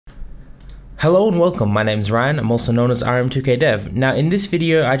Hello and welcome, my name is Ryan, I'm also known as RM2K Dev. Now in this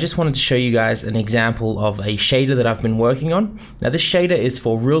video I just wanted to show you guys an example of a shader that I've been working on. Now this shader is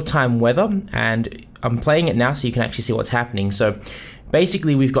for real-time weather and I'm playing it now so you can actually see what's happening. So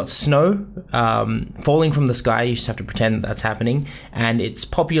basically we've got snow falling from the sky, you just have to pretend that that's happening, and it's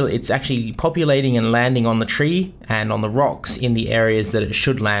actually populating and landing on the tree and on the rocks in the areas that it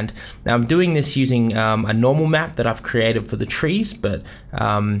should land. Now I'm doing this using a normal map that I've created for the trees, but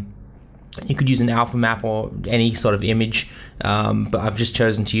you could use an alpha map or any sort of image, but I've just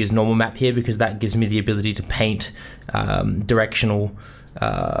chosen to use normal map here because that gives me the ability to paint directional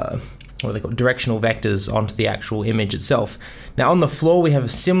directional vectors onto the actual image itself. Now on the floor we have a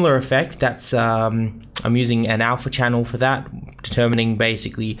similar effect. That's I'm using an alpha channel for that, determining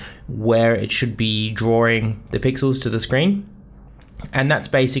basically where it should be drawing the pixels to the screen. And that's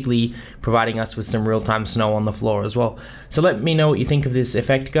basically providing us with some real-time snow on the floor as well. So let me know what you think of this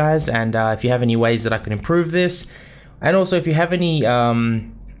effect, guys, and if you have any ways that I can improve this. And also if you have any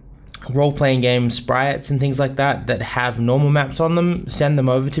role-playing game sprites and things like that that have normal maps on them, send them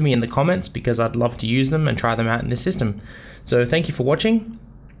over to me in the comments because I'd love to use them and try them out in this system. So thank you for watching.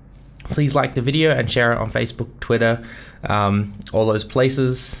 Please like the video and share it on Facebook, Twitter, all those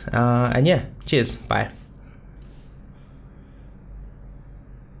places. And yeah, cheers, bye.